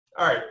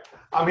All right.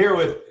 I'm here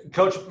with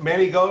Coach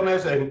Manny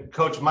Gomez and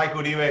Coach Mike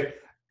Uribe.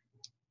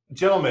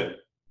 Gentlemen,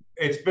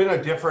 it's been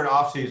a different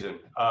offseason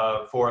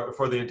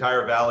for the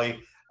entire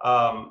Valley.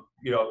 An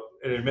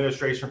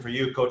administration for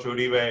you, Coach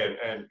Uribe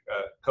and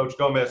Coach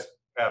Gomez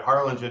at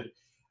Harlingen.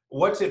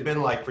 What's it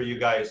been like for you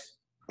guys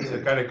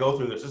to kind of go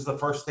through this? This is the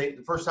first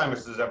time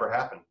this has ever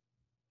happened.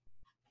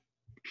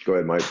 Go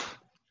ahead, Mike.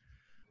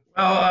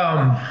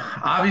 Well,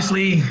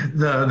 obviously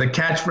the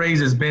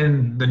catchphrase has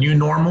been the new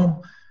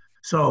normal.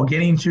 So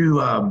getting to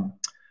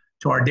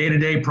our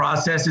day-to-day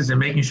processes and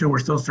making sure we're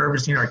still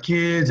servicing our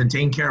kids and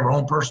taking care of our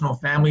own personal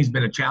family has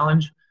been a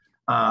challenge.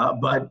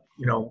 But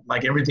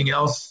like everything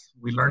else,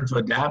 we learn to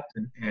adapt.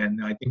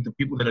 And I think the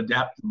people that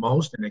adapt the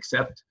most and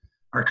accept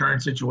our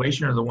current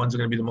situation are the ones that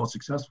are going to be the most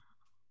successful.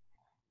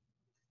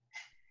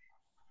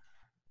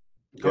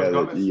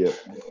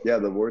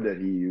 The word that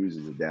he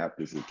uses, adapt,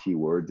 is a key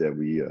word that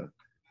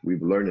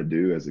we've learned to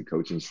do as a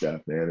coaching staff,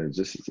 man. And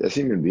just as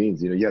human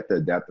beings, you have to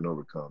adapt and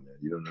overcome, man.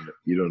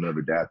 You don't ever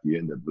adapt, you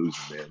end up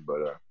losing, man.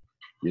 But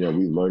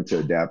we've learned to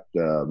adapt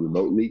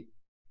remotely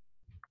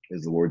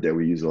is the word that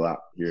we use a lot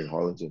here in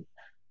Harlingen.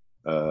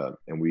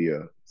 And we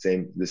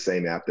the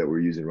same app that we're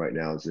using right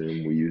now,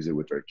 Zoom, we use it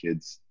with our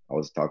kids. I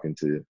was talking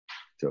to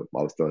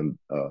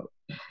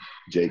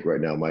Jake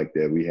right now, Mike,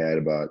 that we had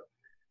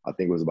I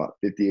think it was about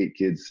 58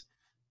 kids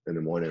in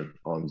the morning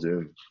on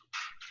Zoom.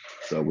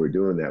 So we're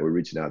doing that. We're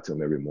reaching out to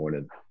them every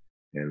morning,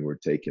 and we're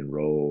taking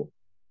roll.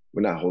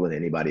 We're not holding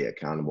anybody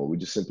accountable. We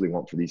just simply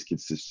want for these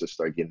kids to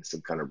start getting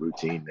some kind of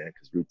routine, man,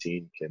 because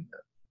routine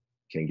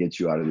can get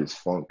you out of this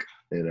funk,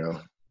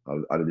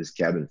 out of this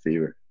cabin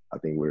fever. I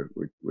think we're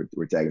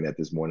tagging that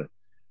this morning,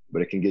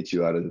 but it can get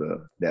you out of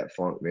that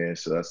funk, man.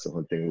 So that's the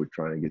one thing we're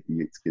trying to get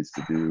these kids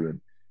to do, and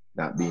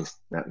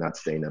not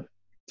staying up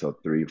till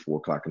 3 or 4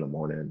 o'clock in the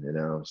morning,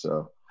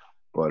 So,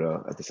 but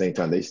at the same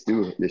time, they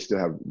still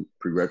have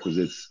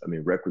requisites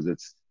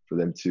for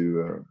them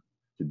to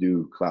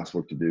do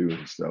classwork to do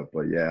and stuff.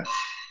 But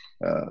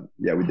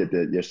we did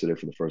that yesterday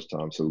for the first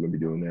time, so we're gonna be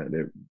doing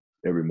that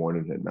every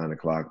morning at 9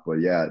 o'clock.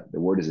 But the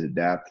word is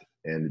adapt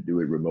and to do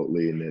it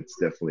remotely, and it's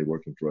definitely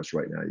working for us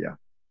right now. Yeah.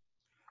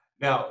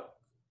 Now,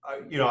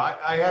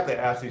 I have to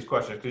ask these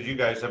questions because you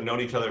guys have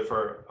known each other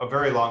for a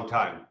very long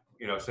time.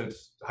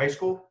 Since high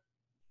school.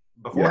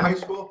 Before high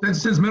school?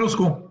 Since middle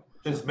school.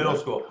 Since middle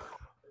school.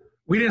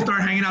 We didn't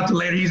start hanging out till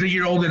later. He's a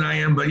year older than I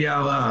am, but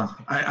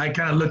I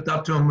kind of looked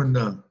up to him in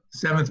the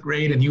 7th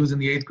grade, and he was in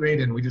the 8th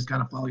grade, and we just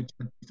kind of followed each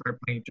other, started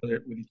playing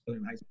with each other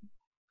in high school.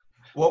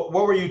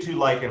 What were you two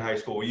like in high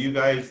school? Were you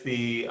guys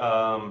the?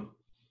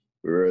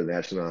 We were the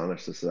National Honor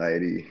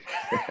Society.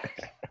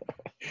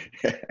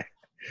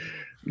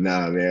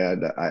 Nah,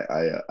 man,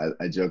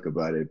 I joke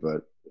about it,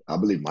 but I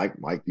believe Mike,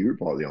 you were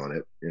probably on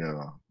it.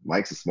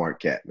 Mike's a smart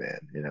cat, man.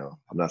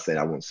 I'm not saying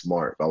I wasn't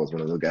smart, but I was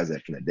one of those guys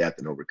that can adapt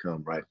and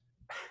overcome, right?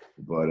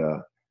 But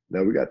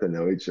no, we got to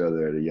know each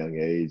other at a young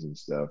age and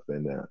stuff.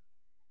 And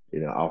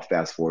I'll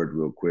fast forward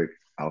real quick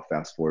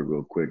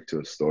to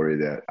a story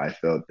that I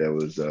felt that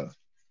was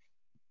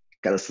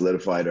kind of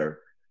solidified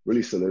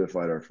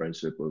our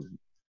friendship.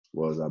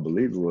 Was I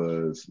believe it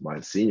was my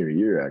senior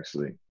year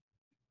actually,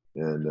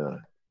 and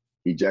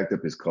he jacked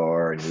up his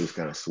car and he was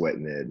kind of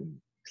sweating it. And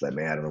he's like,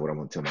 man, I don't know what I'm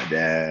going to tell my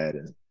dad.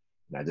 And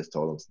I just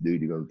told him,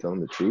 dude, you're going to tell him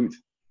the truth.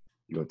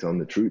 You're going to tell him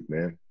the truth,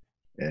 man.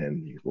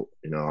 And,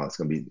 it's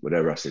going to be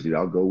whatever. I said, dude,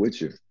 I'll go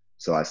with you.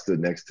 So I stood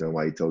next to him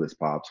while he told his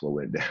pops what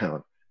went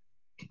down.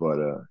 But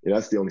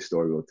that's the only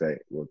story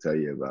we'll tell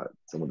you about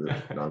some of the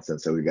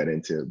nonsense that we got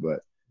into. But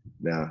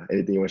now,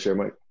 anything you want to share,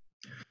 Mike?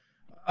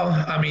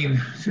 I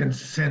mean,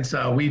 since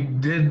we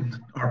did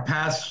our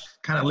paths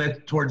kind of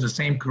led towards the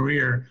same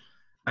career,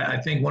 I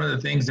think one of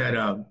the things that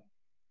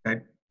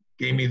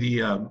gave me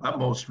the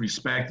utmost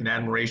respect and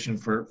admiration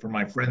for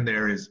my friend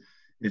there is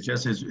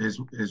just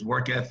his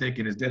work ethic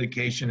and his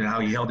dedication and how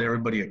he held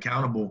everybody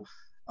accountable.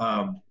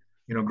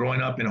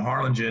 Growing up in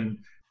Harlingen,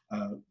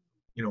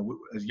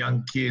 as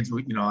young kids,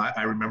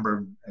 I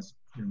remember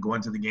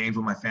going to the games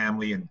with my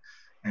family and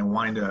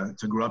wanting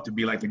to grow up to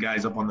be like the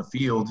guys up on the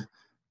field,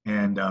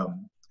 and I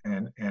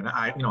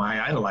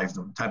idolized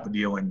them type of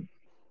deal, and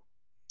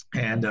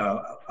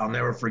I'll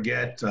never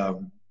forget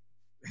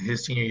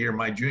his senior year,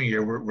 my junior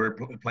year. We're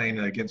playing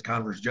against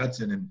Converse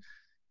Judson,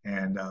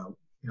 and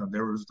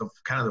there was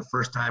the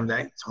first time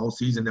that whole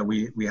season that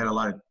we had a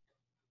lot of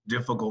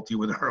difficulty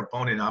with our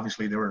opponent.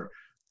 Obviously, they were,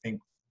 I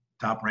think,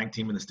 top-ranked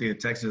team in the state of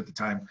Texas at the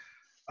time.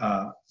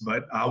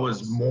 But I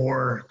was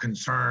more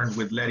concerned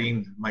with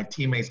letting my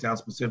teammates down,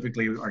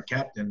 specifically our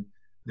captain,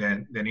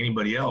 than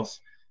anybody else.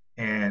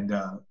 And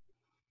I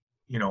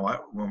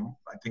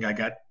think I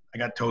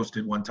got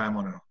toasted one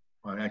time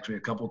actually a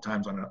couple of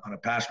times on a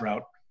pass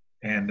route,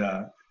 and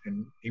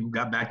he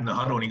got back in the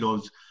huddle and he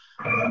goes,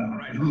 "All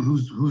right,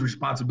 whose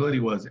responsibility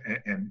was?"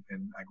 And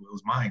I go, "It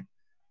was mine."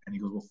 And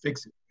he goes, "Well,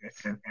 fix it."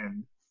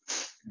 And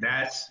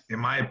that's, in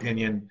my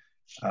opinion,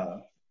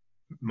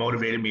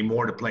 motivated me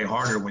more to play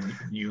harder when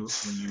you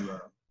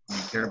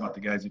care about the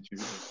guys that you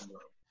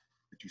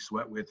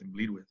sweat with and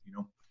bleed with,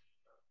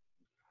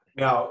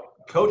 Now,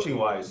 coaching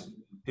wise,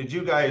 did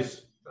you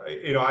guys,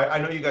 I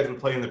know you guys would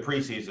play in the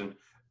preseason,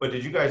 but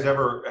did you guys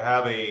ever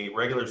have a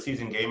regular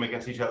season game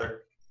against each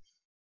other?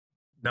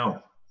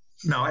 No,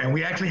 no, and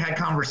we actually had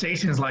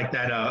conversations like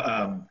that.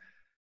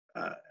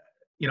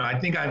 I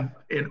think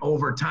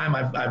over time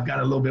I've got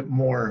a little bit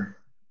more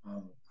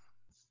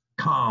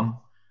calm,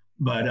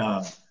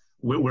 but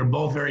we're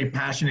both very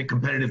passionate,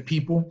 competitive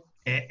people,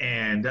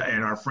 and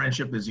our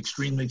friendship is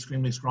extremely,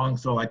 extremely strong.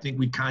 So I think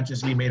we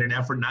consciously made an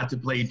effort not to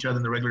play each other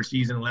in the regular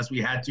season unless we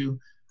had to,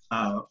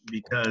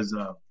 because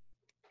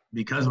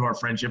of our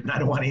friendship. And I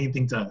don't want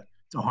anything to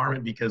harm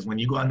it, because when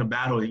you go into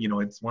battle,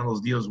 it's one of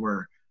those deals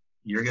where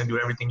you're going to do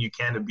everything you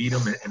can to beat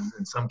them. And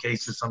in some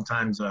cases,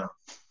 sometimes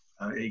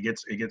it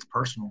gets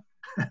personal.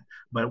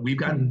 But we've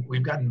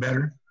gotten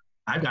better.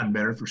 I've gotten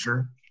better for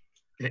sure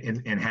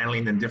in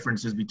handling the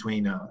differences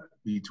between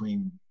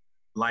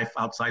life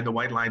outside the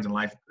white lines and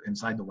life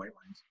inside the white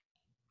lines.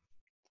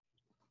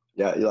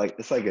 Yeah,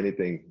 it's like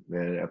anything,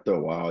 man. After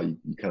a while,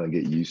 you kind of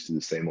get used to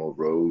the same old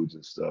roads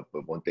and stuff.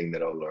 But one thing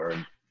that I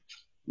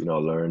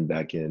learned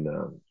back in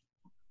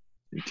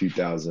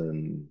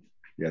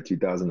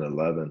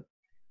 2011.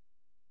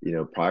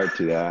 Prior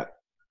to that,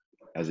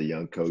 as a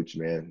young coach,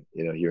 man,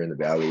 here in the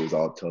Valley, it was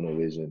all tunnel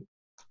vision,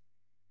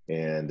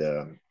 and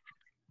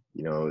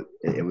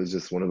it was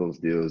just one of those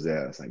deals that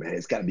I was like, man,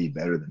 it's got to be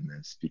better than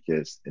this,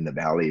 because in the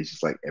Valley, it's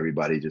just like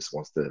everybody just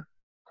wants to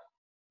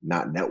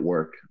not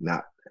network,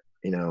 not,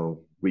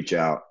 reach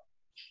out.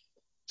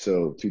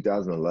 So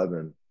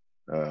 2011,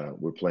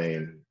 we're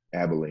playing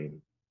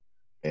Abilene,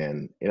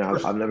 and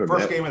I've never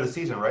first game of the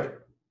season, right?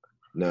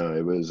 No,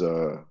 it was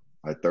our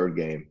third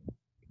game,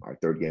 I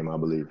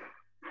believe.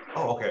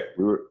 Oh, okay.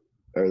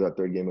 It was our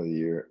third game of the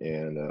year,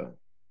 and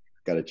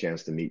got a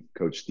chance to meet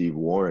Coach Steve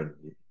Warren.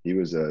 He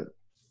was the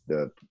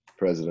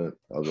president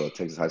of the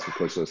Texas High School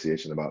Coach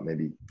Association about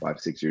maybe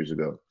 5-6 years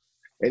ago.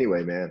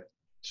 Anyway, man,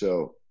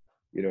 so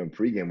in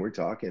pregame we're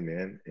talking,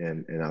 man,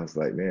 and I was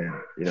like, man,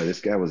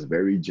 this guy was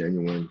very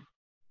genuine,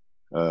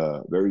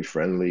 very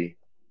friendly,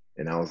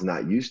 and I was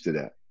not used to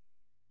that.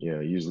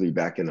 Usually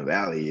back in the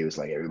Valley, it was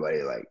like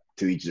everybody like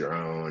to each their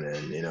own,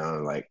 and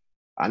like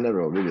I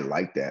never really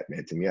liked that,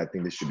 man. To me, I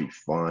think this should be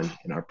fun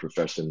in our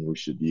profession. We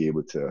should be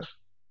able to,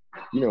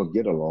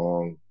 get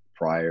along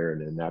prior,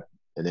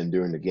 and then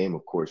during the game,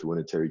 of course, we want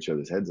to tear each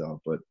other's heads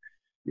off. But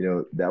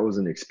that was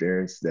an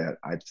experience that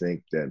I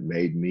think that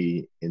made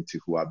me into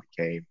who I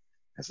became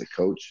as a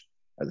coach,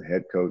 as a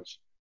head coach,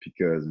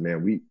 because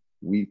man,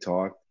 we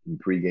talked in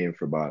pregame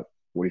for about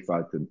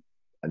 45 to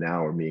an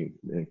hour, me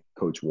and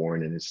Coach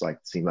Warren, and it's like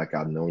seemed like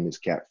I've known this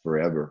cat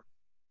forever.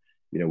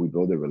 We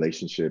built a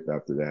relationship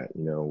after that.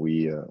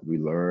 We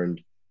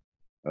learned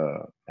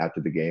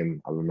after the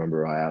game. I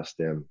remember I asked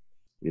them,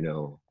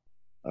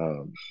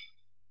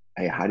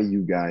 hey, how do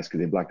you guys?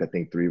 Because they blocked, I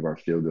think, 3 of our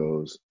field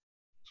goals,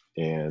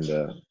 and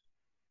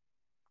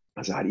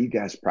I said, how do you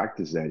guys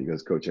practice that? He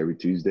goes, Coach, every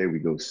Tuesday we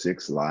go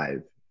 6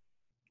 live.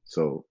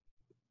 So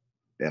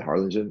at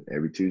Harlingen,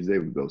 every Tuesday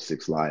we go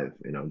 6 live.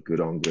 Good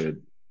on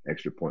good,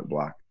 extra point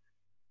block.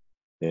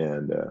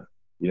 And,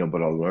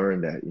 but I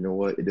learned that,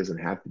 it doesn't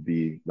have to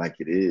be like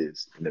it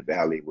is in the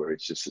Valley, where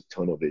it's just a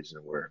tunnel vision,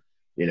 where,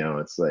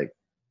 it's like,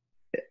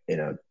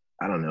 I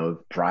don't know,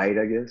 pride,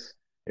 I guess,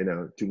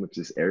 too much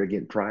this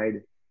arrogant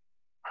pride.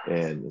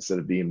 And instead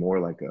of being more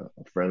like a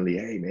friendly,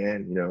 hey,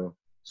 man,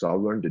 so I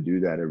learned to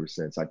do that ever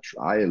since.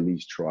 I at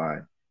least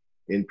try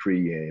in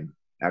pregame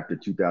after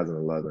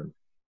 2011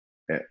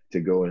 to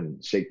go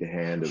and shake the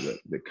hand of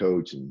the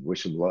coach and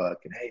wish him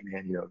luck. And, hey,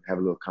 man, have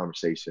a little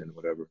conversation,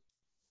 whatever.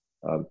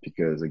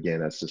 Because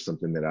again, that's just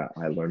something that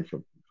I learned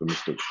from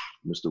Mr.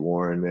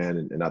 Warren, man,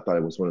 and I thought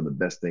it was one of the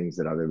best things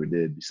that I've ever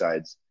did.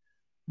 Besides,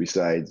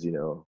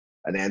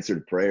 an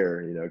answered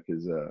prayer,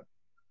 because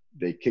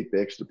they kicked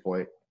the extra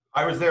point.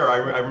 I was there.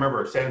 I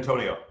remember San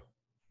Antonio.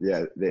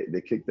 Yeah,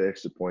 they kicked the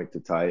extra point to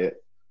tie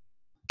it.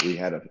 We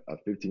had a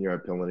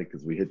 15-yard penalty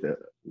because we hit the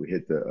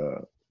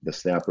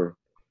snapper,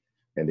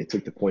 and they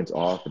took the points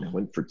off, and it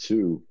went for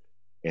 2.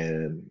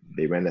 And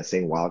they ran that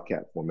same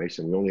Wildcat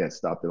formation. We only had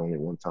stopped it only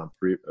one time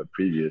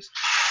previous.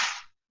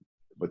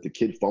 But the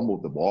kid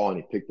fumbled the ball, and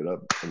he picked it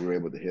up, and we were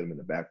able to hit him in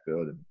the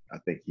backfield. And I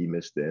think he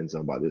missed the end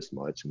zone by this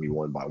much, and we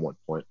won by 1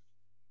 point.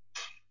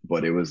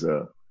 But it was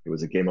a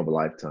game of a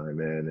lifetime,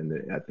 man.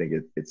 And I think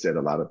it said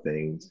a lot of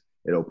things.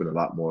 It opened a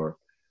lot more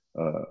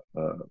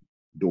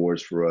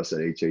doors for us at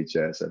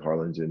HHS, at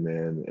Harlingen,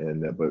 man.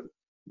 And but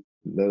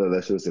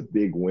nonetheless, it was a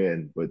big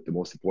win. But the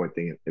most important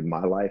thing in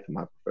my life, in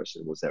my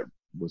profession, was that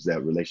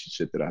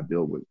relationship that I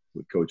built with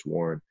Coach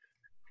Warren.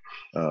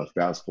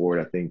 Fast forward,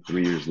 I think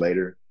 3 years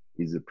later,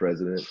 he's the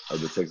president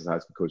of the Texas High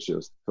School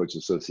Coach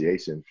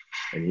Association,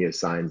 and he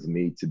assigns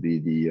me to be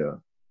the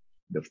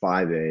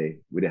 5A.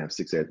 We didn't have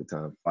 6A at the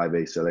time.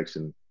 5A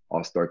selection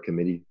all-star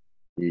committee.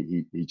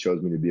 He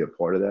chose me to be a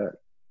part of that,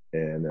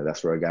 and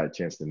that's where I got a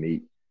chance to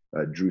meet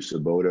Drew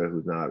Sabota,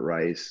 who's now at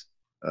Rice,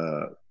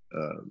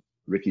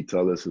 Ricky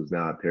Tullis, who's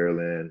now at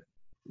Pearland,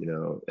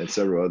 and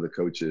several other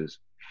coaches.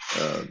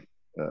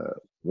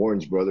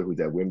 Warren's brother, who's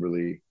at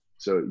Wimberley.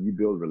 So you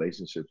build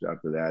relationships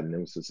after that, and it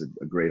was just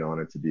a great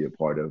honor to be a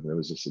part of, and it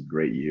was just a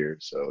great year.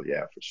 So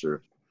yeah, for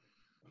sure.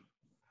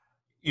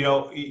 You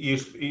know,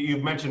 you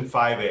mentioned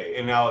 5A,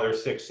 and now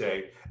there's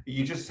 6A.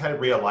 You just had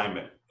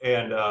realignment,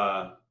 and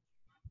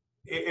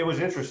it was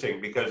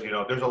interesting because, you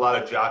know, there's a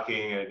lot of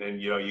jockeying,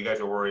 and you know, you guys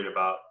are worried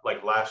about,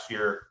 like, last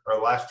year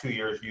or last 2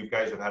 years, you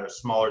guys have had a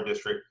smaller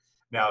district.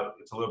 Now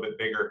it's a little bit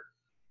bigger.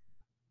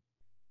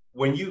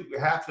 When you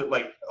have to,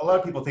 like, a lot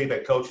of people think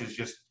that coach is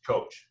just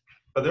coach,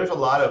 but there's a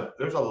lot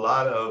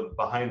of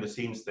behind the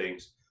scenes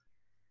things.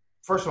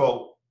 First of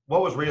all,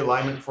 what was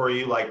realignment for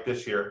you like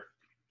this year?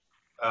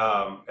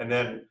 And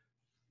then,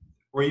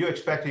 were you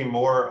expecting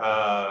more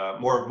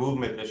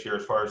movement this year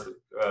as far as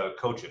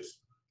coaches?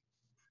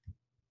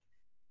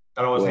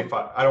 I don't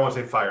want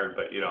to say fired,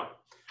 but, you know,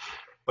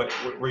 but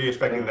were you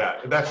expecting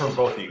that? That's from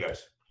both of you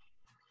guys.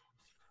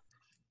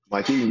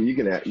 Mike, you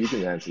can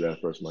answer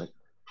that first, Mike.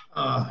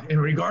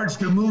 In regards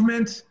to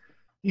movement,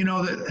 you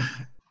know, that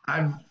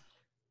I've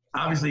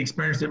obviously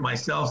experienced it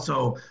myself.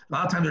 So a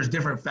lot of times there's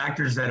different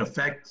factors that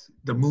affect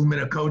the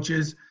movement of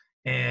coaches.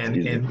 And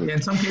in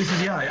some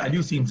cases, yeah, I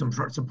do seem some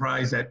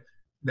surprise that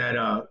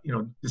you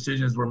know,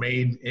 decisions were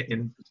made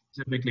in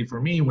specifically for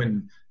me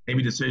when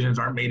maybe decisions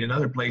aren't made in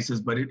other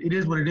places. But it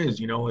is what it is.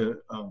 You know,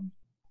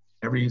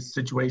 every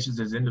situation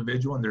is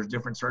individual, and there's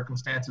different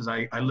circumstances.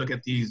 I look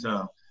at these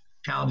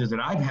challenges that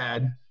I've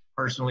had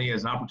personally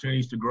as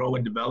opportunities to grow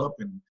and develop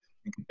and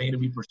continue to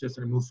be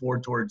persistent and move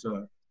forward towards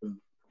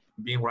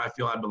being where I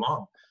feel I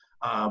belong.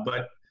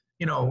 But,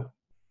 you know,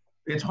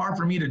 it's hard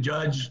for me to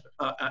judge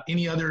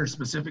any other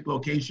specific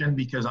location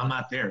because I'm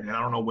not there, and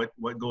I don't know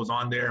what goes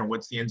on there and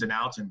what's the ins and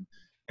outs, and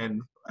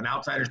an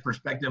outsider's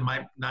perspective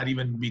might not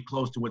even be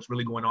close to what's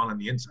really going on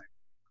the inside.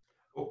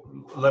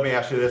 Let me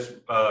ask you this,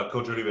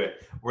 Coach Uribe.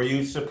 Were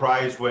you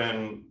surprised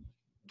when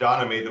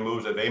Donna made the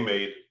moves that they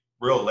made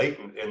real late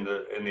in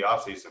the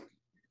offseason?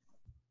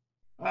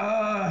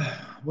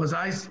 Was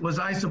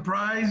I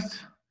surprised?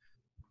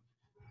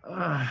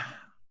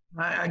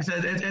 Like I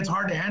said, it's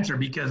hard to answer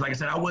because, like I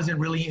said, I wasn't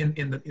really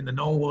in the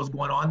know what was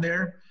going on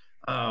there.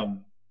 I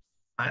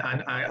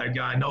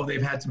know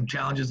they've had some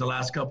challenges the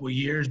last couple of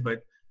years,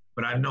 but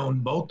I've known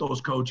both those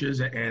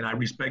coaches, and I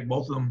respect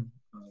both of them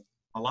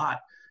a lot.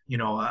 You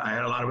know, I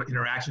had a lot of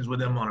interactions with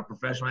them on a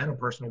professional and a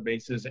personal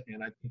basis,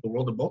 and I think the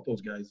world of both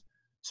those guys.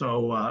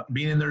 So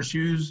being in their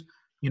shoes,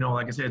 you know,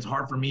 like I said, it's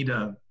hard for me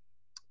to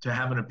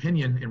have an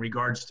opinion in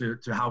regards to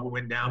how it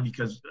went down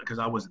because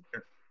I wasn't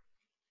there.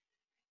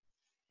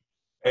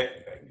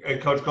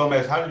 And Coach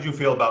Gomez, how did you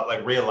feel about,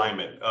 like,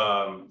 realignment?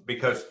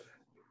 Because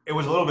it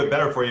was a little bit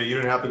better for you. You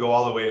didn't have to go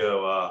all the way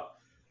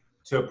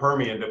to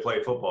Permian to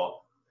play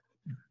football.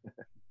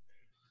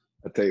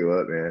 I'll tell you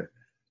what, man.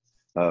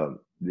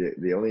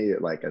 The only,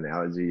 like,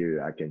 analogy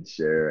I can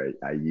share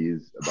I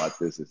use about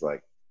this is,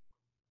 like,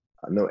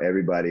 I know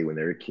everybody when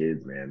they were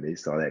kids, man, they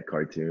saw that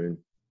cartoon,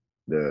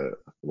 the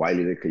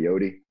Wiley the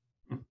Coyote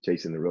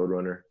chasing the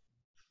Roadrunner.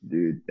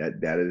 Dude,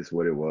 that is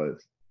what it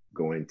was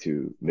going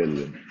to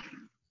Midland.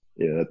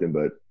 You know, nothing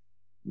but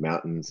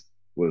mountains.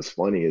 What was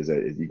funny is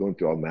that you're going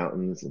through all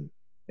mountains, and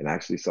I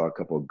actually saw a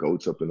couple of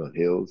goats up in the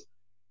hills,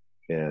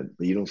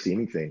 but you don't see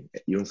anything.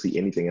 You don't see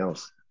anything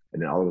else.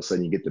 And then all of a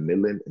sudden you get to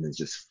Midland and it's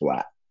just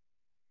flat.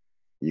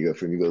 You go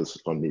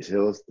from these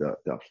hills to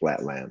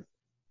flat land.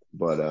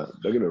 But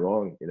don't get me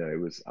wrong, you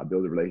know, I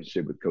built a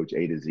relationship with Coach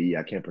A to Z.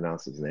 I can't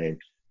pronounce his name,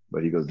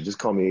 but he goes, just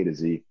call me A to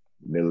Z,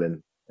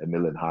 Midland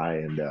High,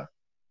 and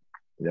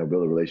you know,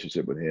 build a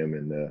relationship with him.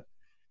 And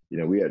you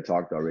know, we had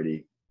talked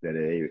already that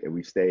if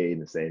we stay in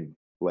the same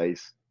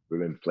place, we're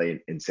going to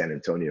play in San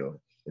Antonio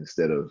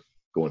instead of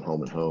going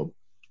home and home.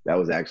 That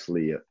was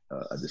actually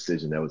a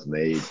decision that was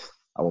made.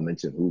 I won't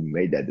mention who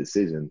made that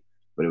decision,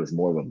 but it was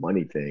more of a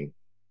money thing.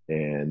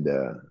 And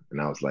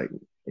I was like,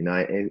 you know,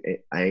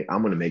 I'm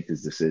going to make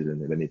this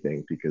decision, if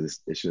anything,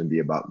 because it shouldn't be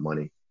about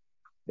money.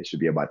 It should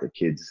be about the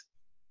kids,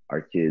 our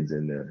kids,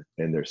 and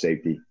their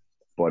safety.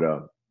 But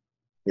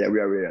yeah, we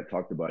already had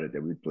talked about it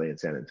that we'd play in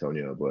San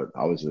Antonio, but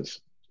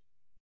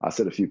I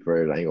said a few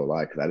prayers. I ain't gonna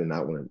lie, because I did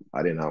not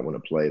want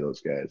to play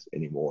those guys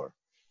anymore.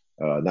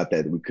 Not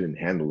that we couldn't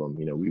handle them.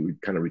 You know, we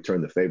would kind of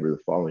return the favor the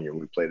following year.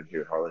 We played them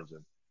here at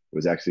Harlingen. It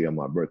was actually on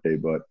my birthday,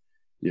 but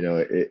you know,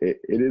 it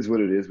is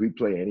what it is. We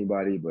play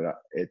anybody, but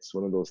it's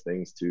one of those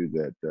things too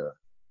that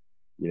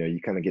you know,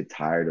 you kind of get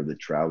tired of the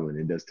traveling.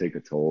 It does take a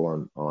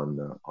toll on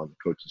the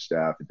coaching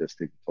staff. It does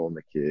take a toll on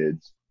the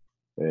kids.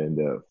 And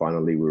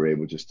finally, we were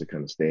able just to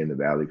kind of stay in the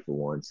Valley for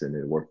once, and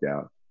it worked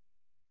out.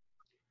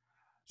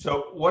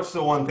 So what's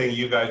the one thing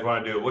you guys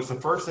want to do? What's the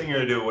first thing you're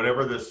going to do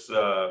whenever this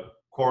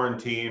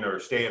quarantine or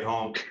stay at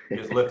home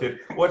is lifted?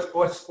 What's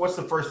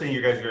the first thing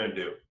you guys are going to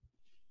do?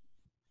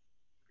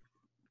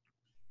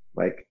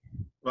 Mike?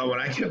 Well,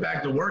 when I get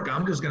back to work,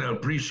 I'm just going to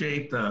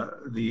appreciate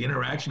the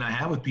interaction I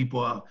have with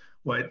people.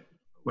 What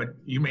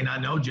you may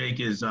not know, Jake,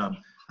 is I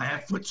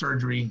had foot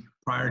surgery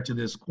prior to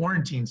this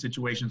quarantine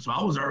situation. So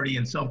I was already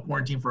in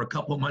self-quarantine for a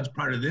couple of months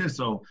prior to this.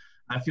 So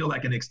I feel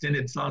like an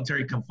extended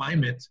solitary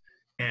confinement.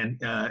 And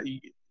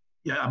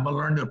yeah, I'm going to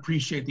learn to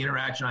appreciate the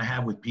interaction I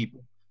have with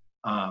people.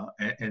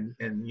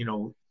 And you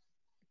know,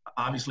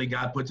 obviously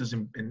God puts us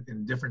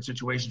in different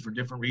situations for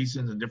different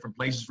reasons and different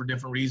places for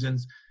different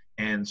reasons.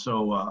 And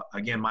so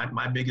again,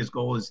 my biggest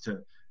goal is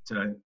to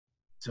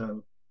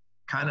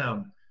kind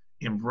of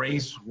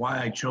embrace why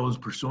I chose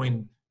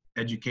pursuing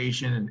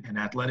education and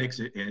athletics,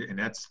 and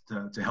that's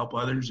to help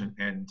others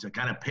and to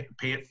kind of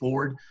pay it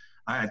forward.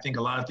 I think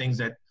a lot of things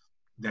that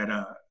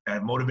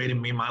motivated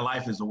me in my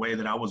life is the way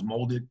that I was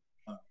molded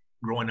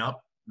growing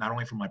up, not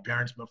only from my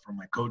parents, but from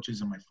my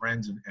coaches and my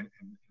friends and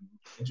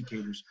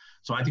educators.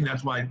 So I think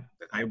that's why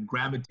I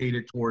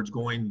gravitated towards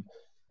going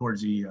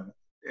towards the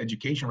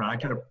education route. I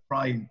could have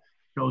probably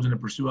chosen to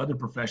pursue other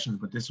professions,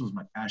 but this was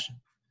my passion.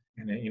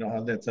 And you know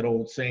how that's that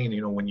old saying,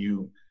 you know, when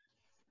you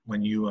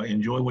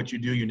enjoy what you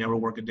do, you never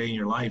work a day in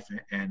your life.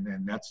 And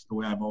that's the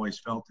way I've always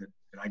felt it.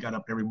 That I got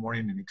up every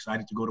morning and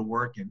excited to go to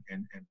work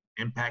and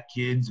impact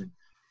kids and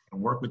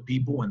work with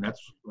people. And that's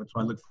what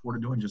I look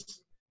forward to doing,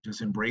 just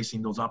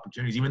embracing those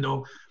opportunities. Even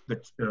though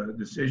the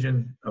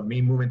decision of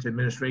me moving to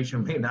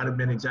administration may not have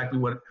been exactly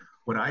what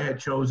I had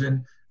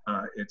chosen,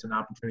 it's an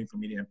opportunity for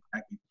me to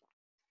impact people.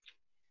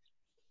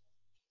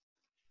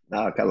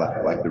 Now I kind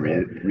of like to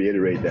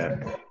reiterate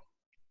that.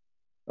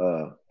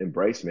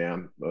 Embrace,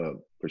 man,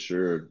 for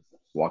sure.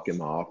 Walk in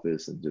my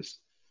office and just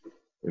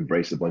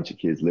embrace a bunch of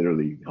kids,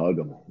 literally hug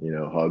them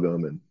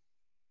and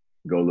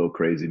go a little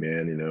crazy,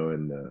 man,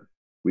 and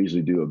we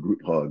usually do a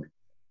group hug.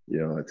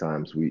 At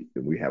times we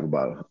have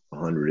about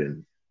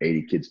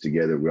 180 kids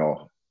together. We're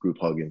all group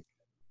hugging.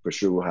 For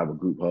sure we'll have a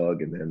group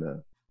hug and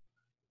then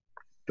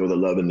throw the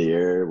love in the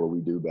air, what we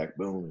do back,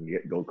 boom,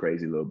 and go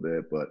crazy a little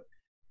bit. But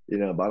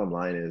bottom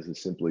line is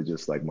it's simply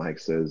just like Mike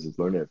says, is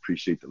learn to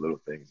appreciate the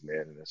little things,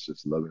 man. And it's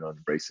just loving on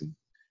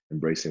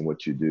embracing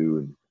what you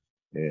do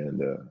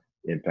and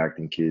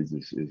impacting kids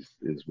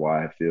is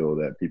why I feel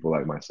that people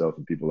like myself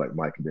and people like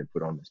Mike have been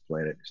put on this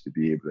planet, is to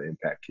be able to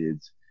impact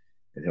kids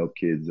and help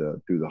kids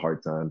through the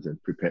hard times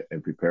and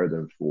prepare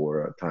them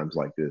for times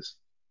like this.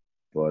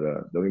 But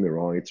don't get me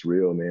wrong, it's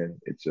real, man.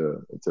 It's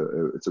a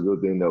real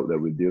thing that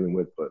we're dealing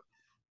with. But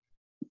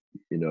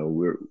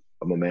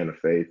I'm a man of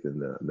faith, and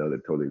know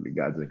that totally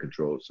God's in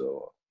control.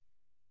 So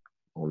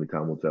only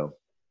time will tell.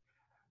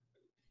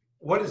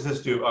 What does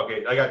this do?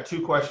 Okay, I got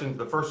two questions.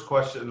 The first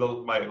question,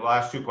 my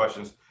last two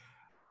questions.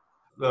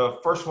 The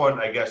first one,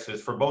 I guess,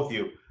 is for both of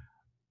you.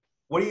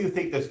 What do you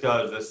think this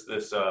does?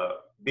 This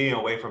being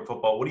away from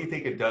football. What do you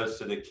think it does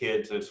to the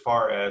kids as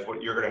far as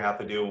what you're going to have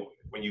to do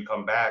when you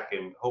come back,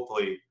 and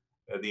hopefully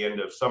at the end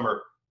of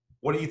summer?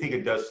 What do you think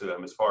it does to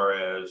them as far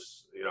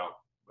as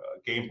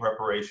game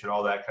preparation,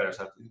 all that kind of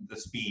stuff, the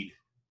speed?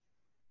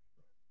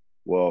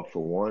 Well,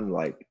 for one,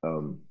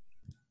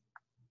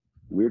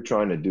 we're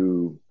trying to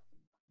do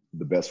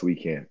the best we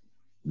can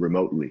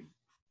remotely,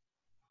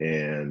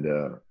 and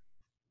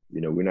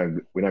we're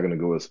not going to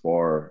go as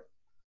far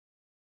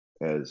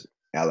as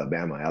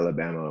Alabama.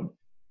 Alabama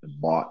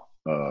bought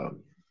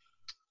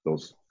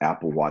those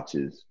Apple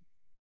Watches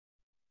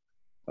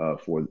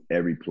for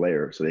every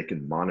player, so they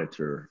can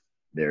monitor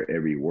their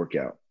every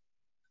workout.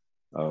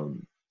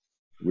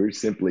 We're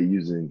simply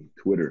using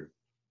Twitter.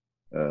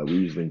 We're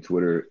using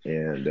Twitter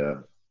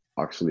and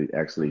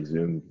actually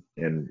Zoom,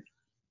 and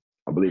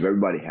I believe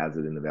everybody has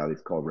it in the Valley.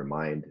 It's called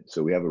Remind.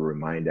 So we have a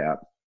Remind app.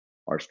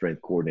 Our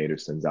strength coordinator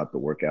sends out the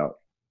workout.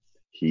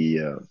 He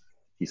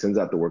sends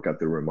out the workout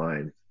through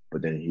Remind,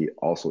 but then he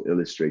also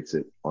illustrates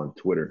it on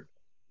Twitter.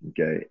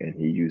 Okay, and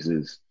he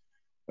uses.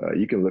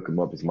 You can look him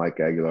up as Mike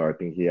Aguilar. I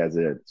think he has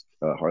it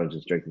at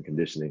Harlingen Strength and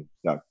Conditioning.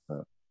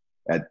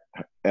 At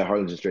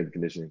Harlingen Strength and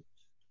Conditioning.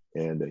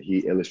 And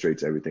he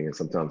illustrates everything. And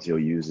sometimes he'll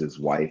use his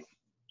wife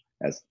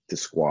as to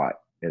squat.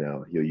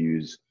 He'll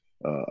use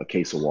a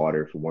case of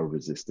water for more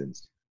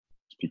resistance,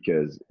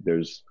 because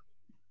there's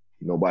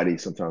nobody.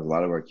 Sometimes a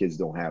lot of our kids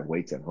don't have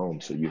weights at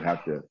home, so you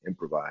have to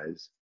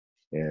improvise.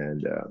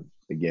 And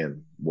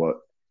again,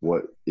 what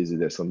is it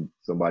that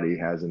somebody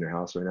has in their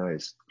house right now?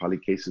 It's probably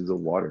cases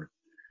of water.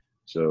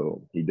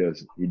 So he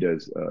does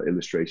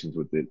illustrations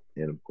with it,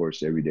 and of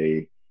course, every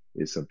day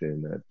is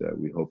something that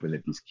we're hoping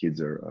that these kids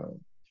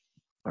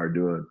are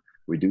doing.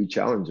 We do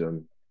challenge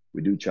them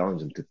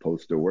to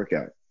post their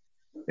workout.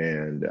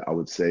 And I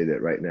would say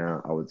that right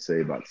now, about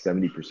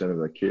 70% of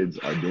the kids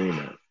are doing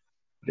that.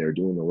 They're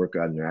doing the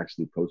workout and they're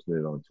actually posting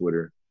it on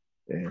Twitter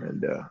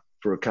and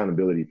for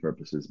accountability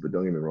purposes. But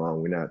don't get me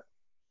wrong,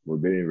 we're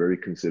being very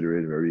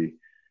considerate, very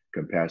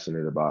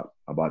compassionate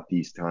about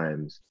these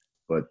times,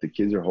 but the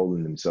kids are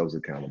holding themselves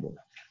accountable.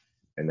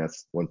 And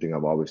that's one thing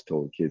I've always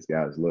told kids,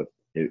 guys, look,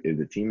 if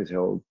the team is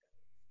held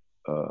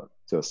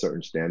to a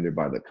certain standard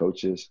by the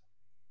coaches,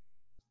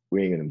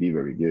 we ain't going to be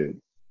very good.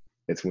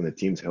 It's when the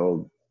team's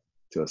held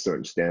to a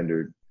certain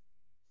standard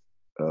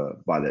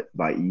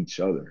by each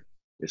other,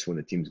 it's when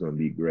the team's going to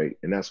be great.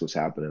 And that's what's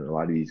happening. A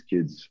lot of these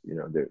kids,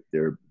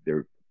 they're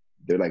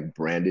like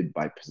branded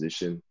by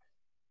position.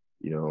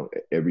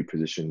 Every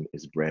position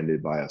is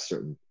branded by a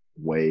certain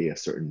way, a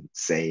certain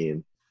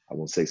saying. I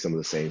won't say some of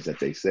the sayings that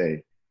they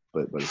say,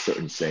 but a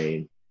certain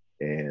saying,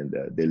 and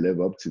they live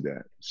up to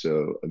that.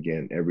 So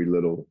again, every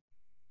little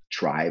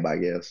tribe, I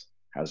guess,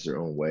 has their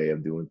own way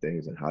of doing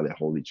things and how they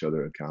hold each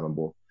other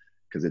accountable,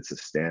 because it's a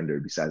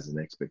standard besides an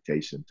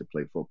expectation to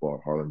play football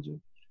at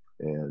Harlingen.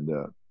 And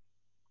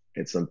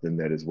it's something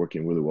that is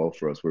working really well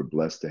for us. We're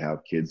blessed to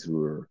have kids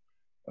who are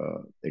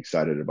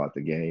excited about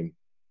the game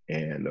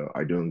and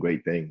are doing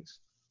great things.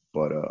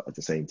 But at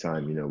the same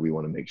time, you know, we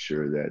want to make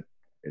sure that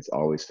it's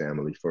always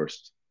family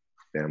first.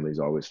 Family is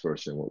always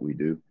first in what we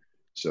do.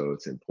 So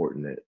it's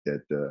important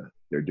that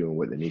they're doing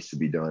what needs to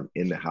be done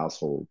in the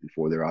household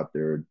before they're out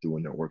there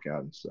doing their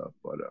workout and stuff.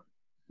 But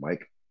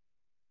Mike?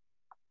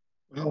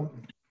 Well,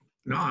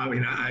 no, I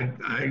mean,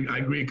 I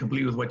agree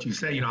completely with what you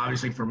say. You know,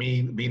 obviously for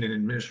me, being in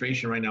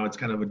administration right now, it's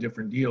kind of a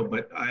different deal.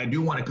 But I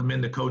do want to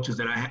commend the coaches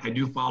that I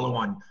do follow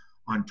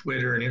on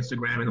Twitter and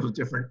Instagram and those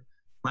different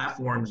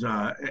platforms,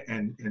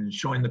 and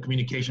showing the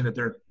communication that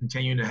they're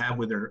continuing to have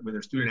with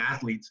their student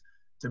athletes.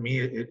 To me,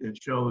 it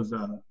shows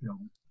you know,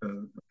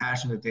 the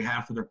passion that they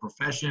have for their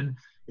profession.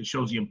 It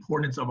shows the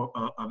importance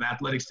of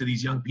athletics to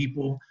these young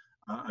people.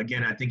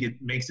 Again, I think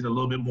it makes it a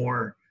little bit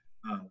more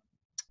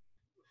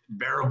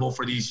bearable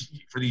for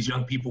these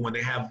young people when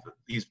they have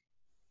these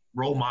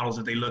role models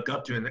that they look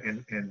up to,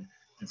 and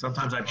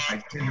sometimes I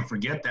tend to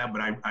forget that,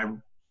 but I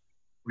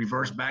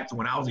reverse back to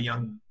when I was a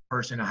young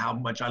person and how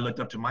much I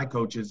looked up to my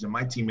coaches and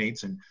my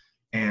teammates,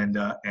 and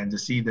to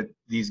see that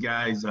these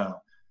guys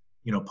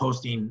you know,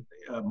 posting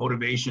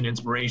motivation,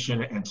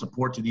 inspiration, and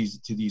support to these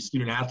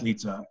student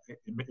athletes, it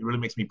really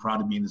makes me proud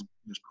to be in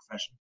this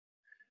profession.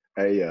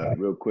 Hey,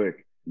 real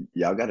quick,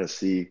 y'all got to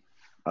see,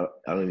 I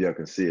don't know if y'all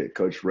can see it,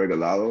 Coach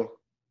Regalado.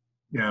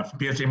 Yeah, from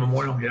PSA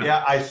Memorial. Yeah.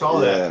 Yeah, I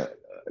saw that.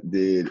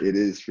 Dude, it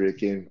is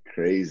freaking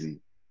crazy,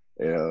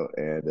 you know,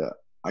 and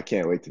I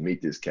can't wait to meet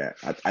this cat.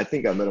 I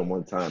think I met him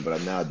one time, but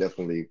I now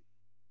definitely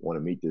want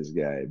to meet this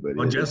guy. But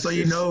well, just so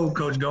you know,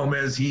 Coach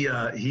Gomez, he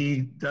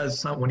does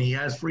something when he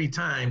has free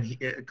time.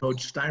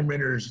 Coach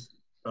Steinbrenner's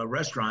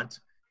restaurant,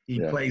 he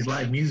plays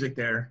live music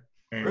there,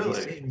 and Really?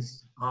 he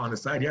sings on the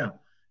side. Yeah,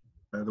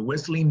 the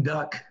Whistling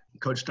Duck,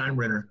 Coach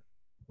Steinbrenner,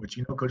 which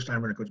you know, Coach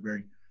Steinbrenner, Coach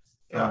Barry.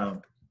 Yeah.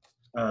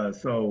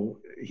 So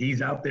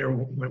he's out there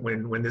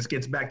when this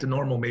gets back to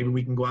normal. Maybe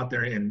we can go out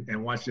there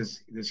and watch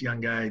this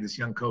young guy, this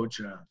young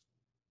coach,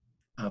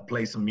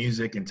 play some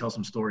music and tell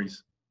some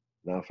stories.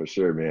 No, for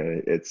sure,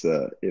 man. It's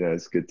you know,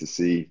 it's good to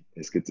see.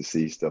 It's good to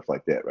see stuff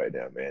like that right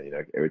now, man. You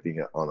know,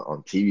 everything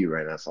on TV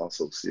right now is all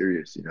so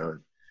serious. You know,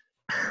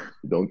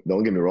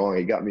 don't get me wrong.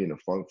 It got me in a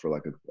funk for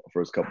like a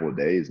first couple of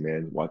days,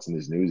 man. Watching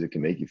this news, it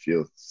can make you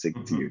feel sick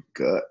to your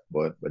gut.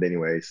 But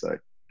anyway, it's like,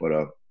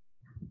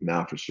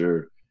 now for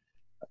sure,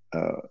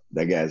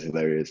 that guy's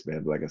hilarious,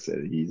 man. But like I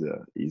said, he's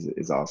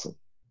awesome.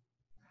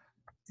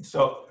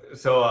 So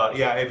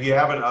yeah, if you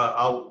haven't,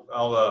 I'll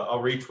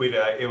retweet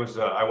it. It was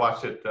I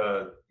watched it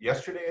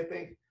yesterday, I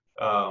think.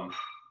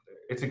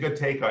 It's a good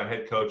take on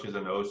head coaches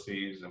and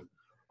OCs and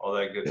all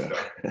that good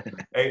stuff.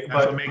 Hey,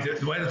 that's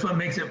what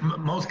makes it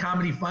most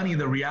comedy funny.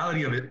 The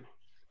reality of it.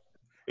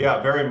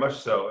 Yeah, very much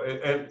so.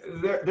 And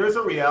there's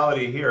a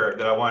reality here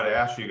that I wanted to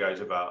ask you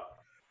guys about.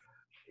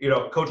 You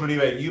know, Coach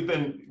Uribe, you've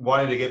been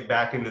wanting to get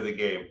back into the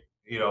game.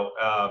 You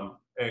know.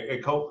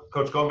 And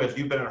Coach Gomez,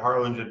 you've been at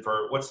Harlingen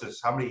for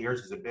how many years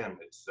has it been?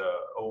 It's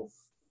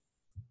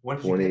when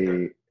did you get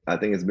there? I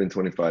think it's been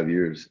 25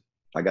 years.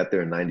 I got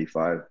there in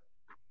 '95.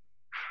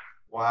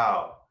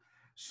 Wow.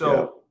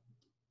 So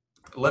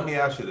let me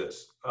ask you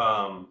this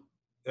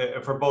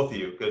for both of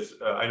you, because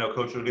I know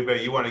Coach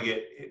Uribe, you want to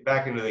get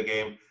back into the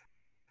game.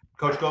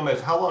 Coach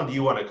Gomez, how long do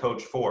you want to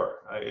coach for?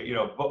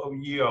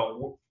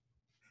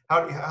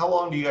 How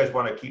long do you guys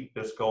want to keep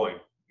this going?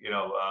 You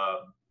know,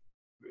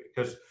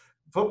 because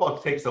football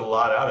takes a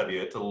lot out of you.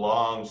 It's a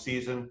long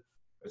season.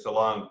 It's a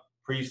long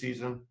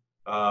preseason.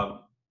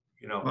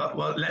 You know.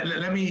 Well,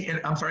 let me.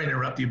 I'm sorry to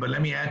interrupt you, but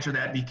let me answer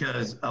that,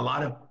 because a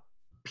lot of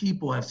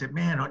people have said,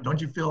 "Man, don't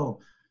you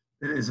feel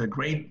it is a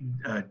great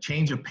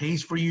change of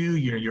pace for you?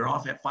 You're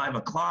off at 5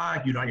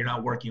 o'clock. You're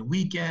not working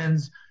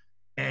weekends."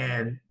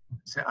 And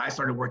so I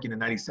started working in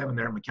 '97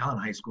 there at McAllen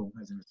High School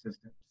as an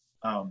assistant.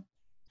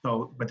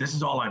 But this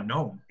is all I've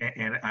known,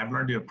 and I've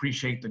learned to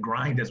appreciate the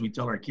grind, as we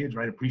tell our kids,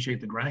 right? Appreciate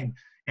the grind.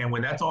 And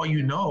when that's all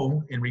you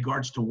know in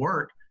regards to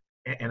work,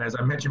 and as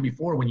I mentioned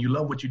before, when you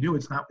love what you do,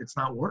 it's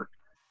not work.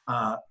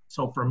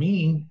 So for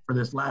me, for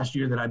this last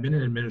year that I've been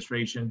in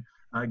administration,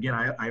 again,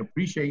 I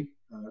appreciate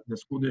the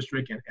school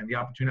district and the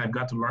opportunity I've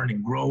got to learn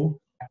and grow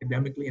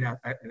academically and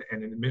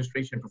in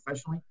administration and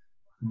professionally.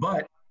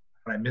 But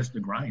I miss the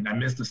grind. I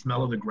miss the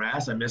smell of the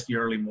grass. I miss the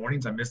early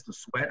mornings. I miss the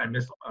sweat. I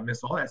miss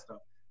all that stuff.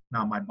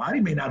 Now, my body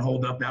may not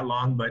hold up that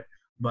long, but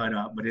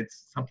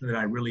it's something that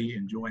I really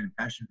enjoy and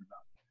passionate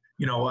about.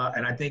 You know,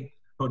 and I think,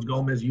 Coach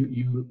Gomez,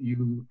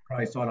 you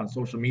probably saw it on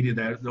social media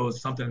that there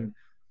was something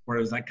where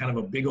it was like kind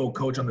of a big old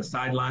coach on the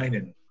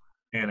sideline,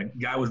 and a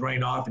guy was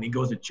running off, and he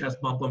goes to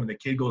chest bump him, and the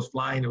kid goes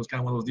flying. It was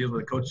kind of one of those deals where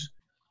the coach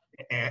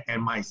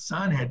and my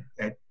son had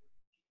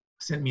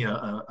sent me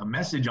a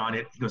message on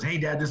it. He goes, "Hey,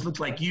 Dad, this looks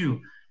like you."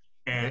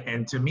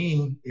 And to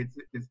me,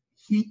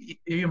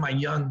 even my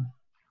young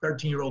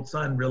 13-year-old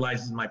son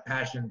realizes my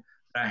passion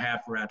that I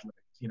have for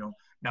athletics. You know,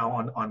 Now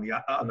on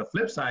the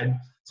flip side,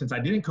 since I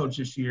didn't coach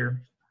this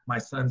year, my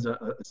son's a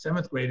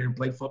 7th grader and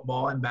played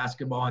football and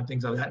basketball and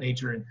things of that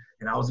nature.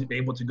 And I was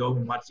able to go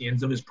and watch the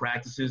ends of his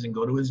practices and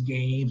go to his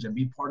games and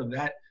be part of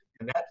that.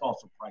 And that's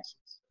also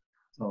priceless.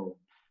 So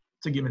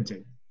it's a give and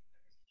take.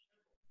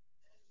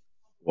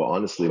 Well,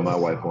 honestly, my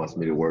wife wants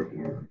me to work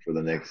for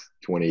the next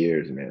 20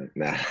 years, man.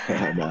 Nah.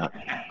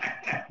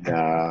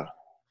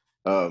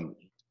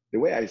 The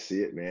way I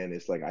see it, man,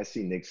 it's like I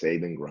see Nick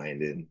Saban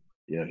grinding.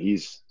 You know,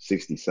 he's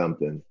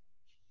 60-something.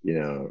 You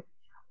know,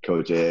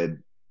 Coach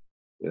Ed.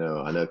 You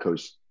know, I know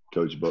Coach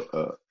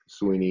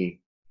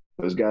Sweeney.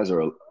 Those guys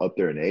are up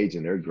there in age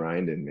and they're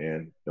grinding,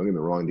 man. Don't get me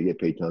wrong, they get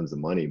paid tons of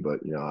money,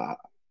 but you know,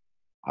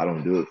 I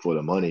don't do it for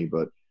the money.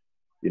 But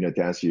you know,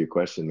 to answer your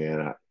question,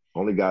 man,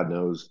 only God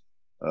knows.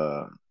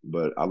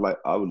 But I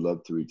would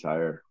love to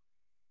retire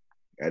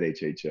at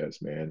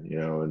HHS, man. You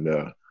know,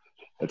 and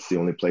that's the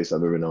only place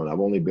I've ever known. I've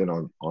only been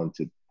on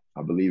to,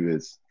 I believe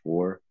it's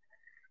four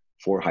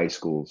high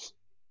schools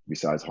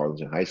besides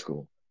Harlingen High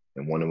School.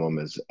 And one of them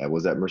I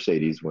was at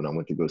Mercedes when I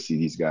went to go see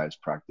these guys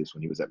practice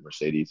when he was at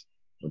Mercedes.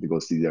 I went to go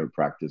see their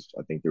practice.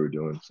 I think they were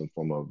doing some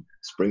form of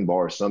spring ball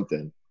or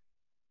something.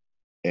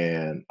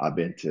 And I've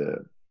been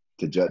to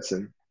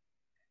Judson.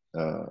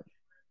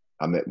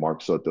 I met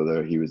Mark Soto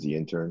there. He was the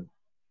intern.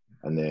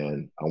 And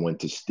then I went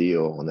to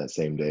Steele on that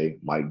same day.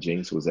 Mike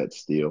Jinks was at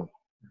Steele.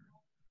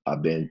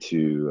 I've been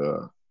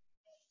to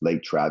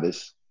Lake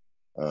Travis.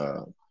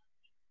 That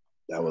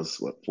was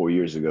 4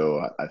 years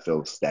ago. I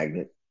felt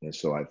stagnant. And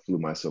so I flew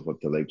myself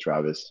up to Lake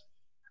Travis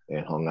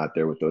and hung out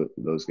there with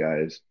those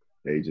guys.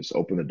 They just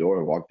opened the door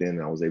and walked in,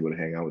 and I was able to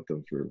hang out with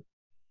them for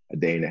a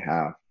day and a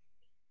half.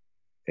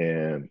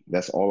 And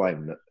that's all I've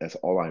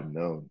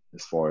known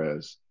as far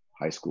as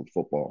high school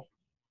football.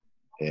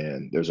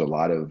 And there's a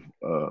lot of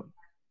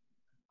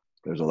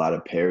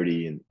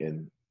parity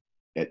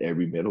at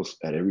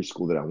every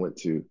school that I went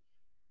to.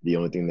 The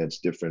only thing that's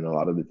different, a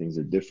lot of the things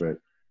that are different,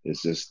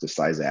 is just the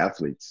size of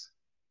athletes.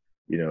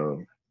 You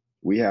know,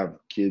 we have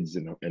kids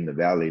in the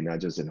Valley, not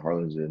just in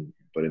Harlingen,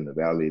 but in the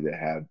Valley that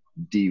have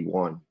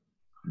D1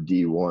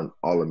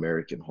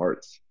 All-American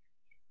hearts,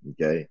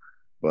 okay?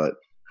 But,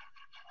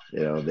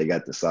 you know, they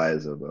got the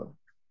size of a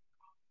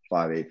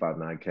 5'8",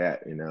 5'9"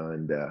 cat, you know,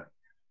 and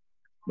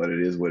but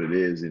it is what it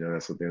is, you know.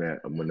 That's something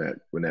that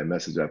when that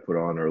message I put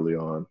on early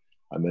on,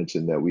 I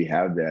mentioned that we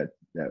have that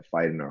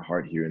fight in our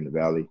heart here in the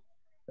Valley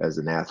as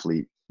an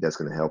athlete that's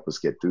going to help us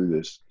get through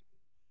this.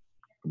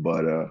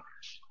 But,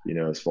 you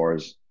know, as far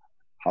as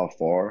how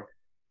far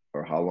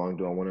or how long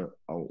do I want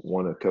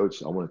to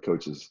coach? I want to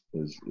coach as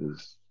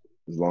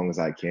long as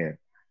I can.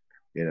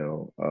 You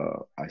know,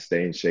 I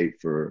stay in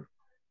shape for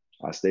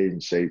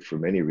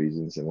many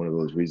reasons, and one of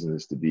those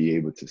reasons is to be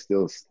able to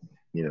still,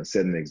 you know,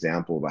 set an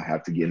example. If I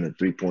have to get in a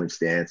 3-point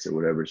stance or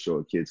whatever, show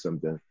a kid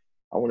something,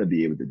 I want to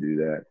be able to do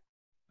that.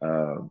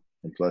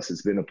 And plus,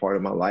 it's been a part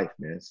of my life,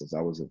 man, since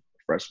I was a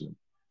freshman.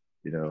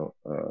 You know,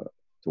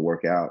 to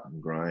work out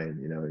and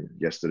grind. You know,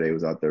 yesterday I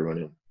was out there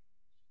running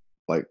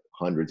like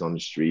hundreds on the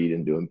street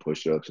and doing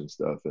push-ups and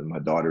stuff. And my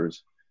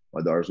daughters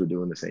were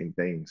doing the same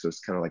thing. So it's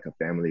kind of like a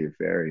family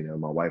affair. You know,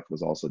 my wife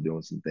was also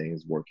doing some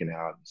things, working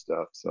out and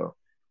stuff. So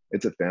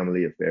it's a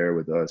family affair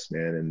with us,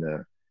 man.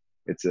 And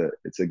it's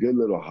a good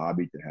little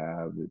hobby to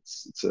have.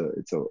 It's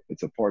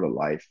a part of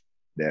life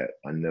that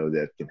I know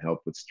that can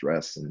help with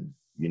stress and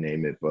you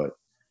name it. But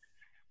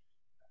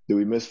do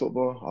we miss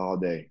football? All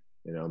day.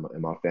 You know,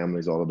 and my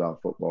family's all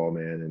about football,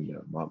 man. And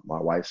my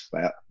wife's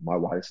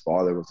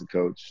father was a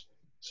coach,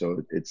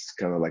 so it's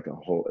kind of like a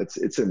whole.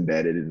 It's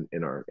embedded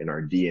in our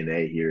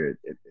DNA here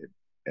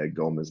at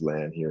Gomez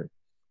Land here.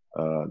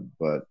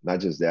 But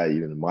not just that,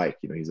 even Mike.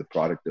 You know, he's a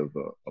product of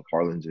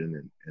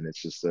Harlingen, and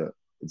it's just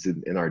it's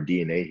in our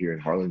DNA here in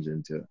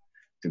Harlingen to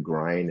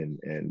grind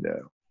and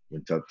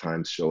when tough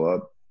times show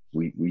up,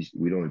 we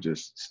don't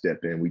just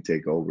step in, we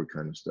take over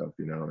kind of stuff,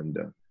 you know. And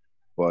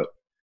but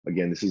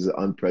again, this is an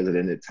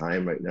unprecedented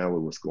time right now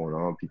with what's going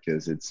on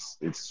because it's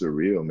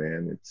surreal,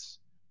 man. It's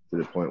to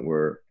the point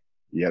where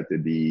you have to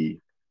be,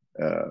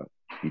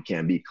 you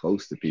can't be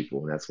close to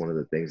people. And that's one of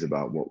the things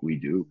about what we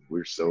do.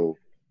 We're so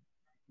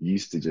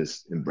used to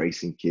just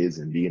embracing kids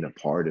and being a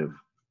part of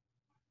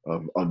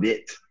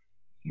it.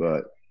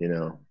 But, you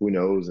know, who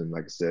knows? And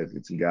like I said,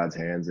 it's in God's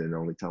hands and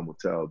only time will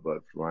tell. But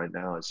right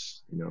now,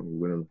 it's, you know,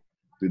 we're going to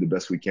do the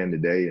best we can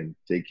today and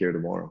take care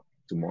tomorrow.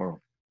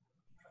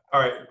 All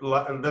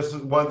right, this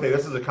is one thing.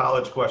 This is a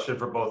college question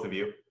for both of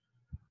you.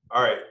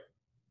 All right,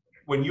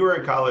 when you were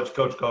in college,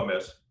 Coach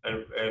Gomez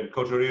and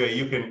Coach Uribe,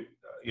 you can,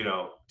 you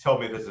know, tell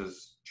me if this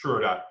is true or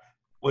not.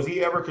 Was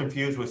he ever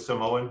confused with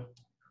Samoan?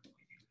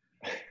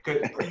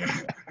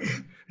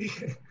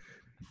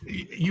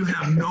 You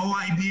have no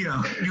idea.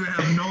 You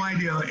have no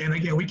idea. And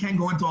again, we can't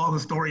go into all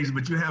the stories,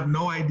 but you have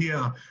no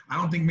idea. I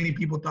don't think many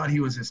people thought he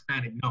was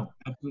Hispanic. No,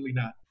 absolutely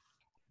not.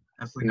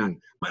 Absolutely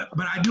not.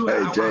 But I do.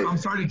 I'm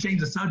sorry to change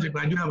the subject,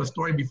 but I do have a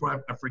story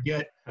before I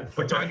forget.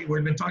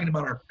 We've been talking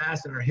about our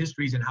past and our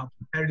histories and how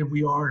competitive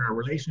we are in our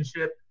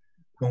relationship.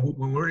 When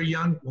we were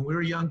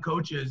young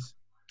coaches,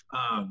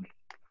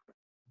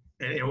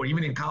 or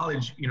even in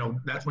college,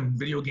 that's when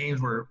video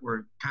games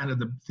were kind of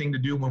the thing to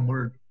do when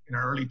we're in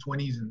our early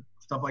 20s and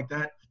stuff like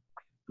that.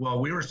 Well,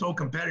 we were so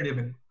competitive,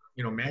 and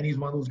Manny's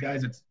one of those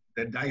guys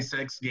that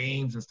dissects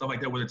games and stuff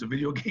like that, whether it's a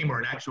video game or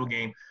an actual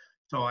game.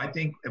 So I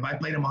think if I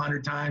played him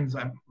 100 times,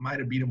 I might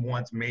have beat him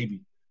once,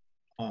 maybe.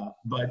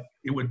 But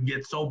it would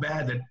get so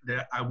bad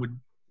that I would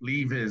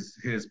leave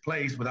his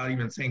place without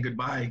even saying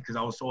goodbye because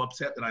I was so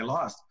upset that I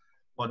lost.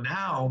 Well,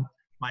 now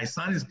my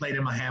son has played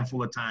him a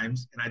handful of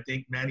times, and I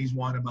think Manny's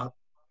won about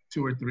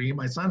 2 or 3.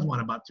 My son's won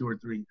about 2 or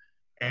 3.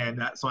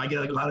 And so I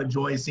get a lot of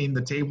joy seeing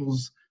the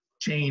tables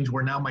change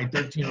where now my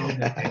 13-year-old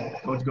and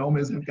Coach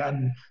Gomez have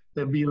gotten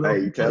to be a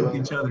little tell with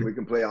each other. We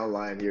can play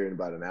online here in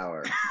about an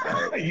hour.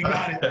 Right. You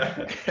got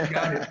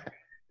it.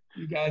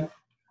 You got it.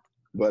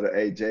 But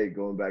hey, Jay,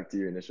 going back to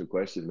your initial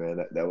question,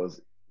 man, that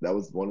was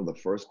one of the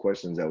first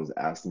questions that was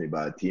asked to me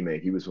by a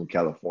teammate. He was from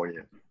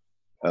California.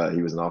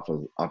 He was an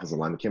offensive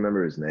lineman. I can't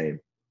remember his name,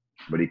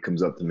 but he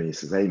comes up to me and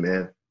says, "Hey,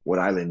 man, what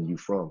island you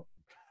from?"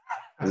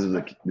 This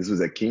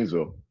was at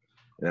Kingsville,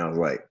 and I was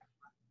like,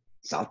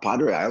 "South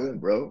Padre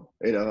Island, bro."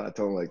 I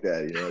told him like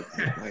that.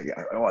 Like,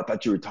 "Oh, I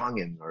thought you were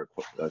Tongan." Or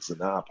I said,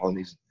 "Nah,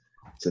 Polynesian."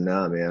 I said,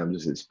 "Nah, man, I'm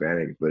just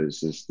Hispanic, but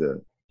it's just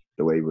the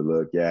way we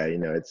look." Yeah,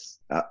 it's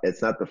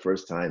not the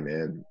first time,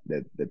 man,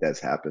 that's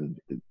happened.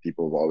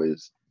 People have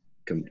always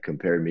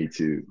compared me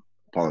to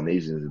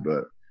Polynesians,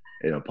 but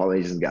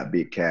Polynesians got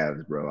big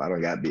calves, bro. I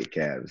don't got big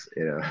calves,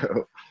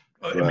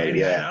 But,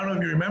 Manny, I don't know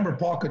if you remember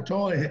Paul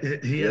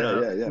Catoa.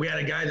 We had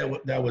a guy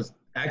that was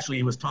actually,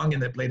 he was Tongan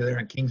that played there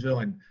in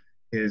Kingsville, and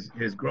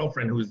his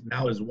girlfriend, who's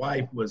now his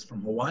wife, was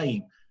from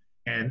Hawaii,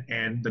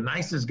 and the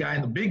nicest guy,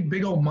 and the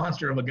big old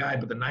monster of a guy,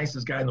 but the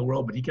nicest guy in the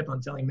world. But he kept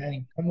on telling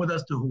Manny, "Come with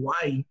us to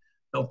Hawaii.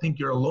 They'll think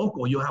you're a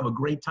local. You'll have a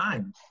great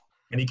time."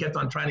 And he kept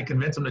on trying to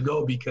convince him to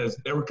go because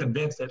they were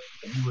convinced that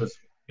he was,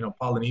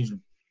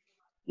 Polynesian.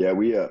 Yeah,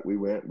 we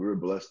went. We were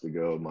blessed to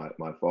go.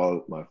 My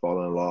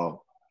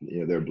father-in-law,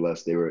 they're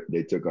blessed.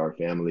 They took our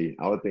family,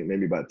 I would think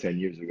maybe about 10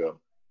 years ago,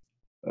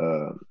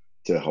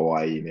 to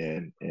Hawaii,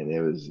 man, and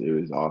it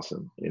was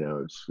awesome.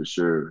 It's for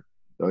sure.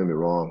 Don't get me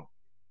wrong.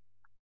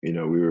 We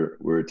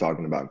were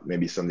talking about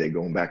maybe someday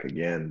going back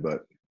again,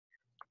 but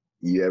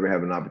you ever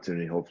have an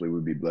opportunity, hopefully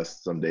we'd be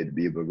blessed someday to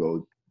be able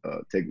to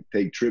go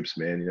take trips,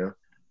 man.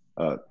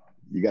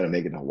 You got to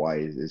make it to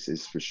Hawaii.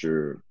 It's for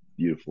sure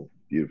beautiful.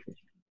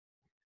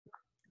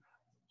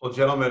 Well,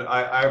 gentlemen,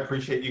 I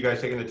appreciate you guys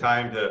taking the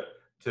time to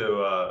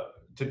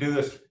do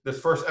this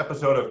first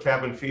episode of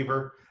Cabin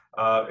Fever.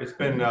 It's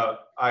been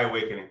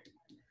eye-awakening.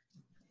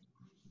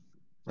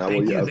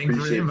 Thank you for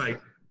the invite.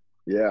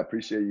 Yeah, I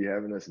appreciate you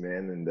having us,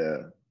 man. And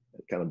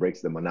it kind of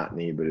breaks the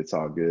monotony, but it's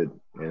all good,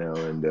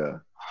 and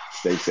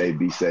stay safe,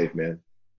 be safe, man.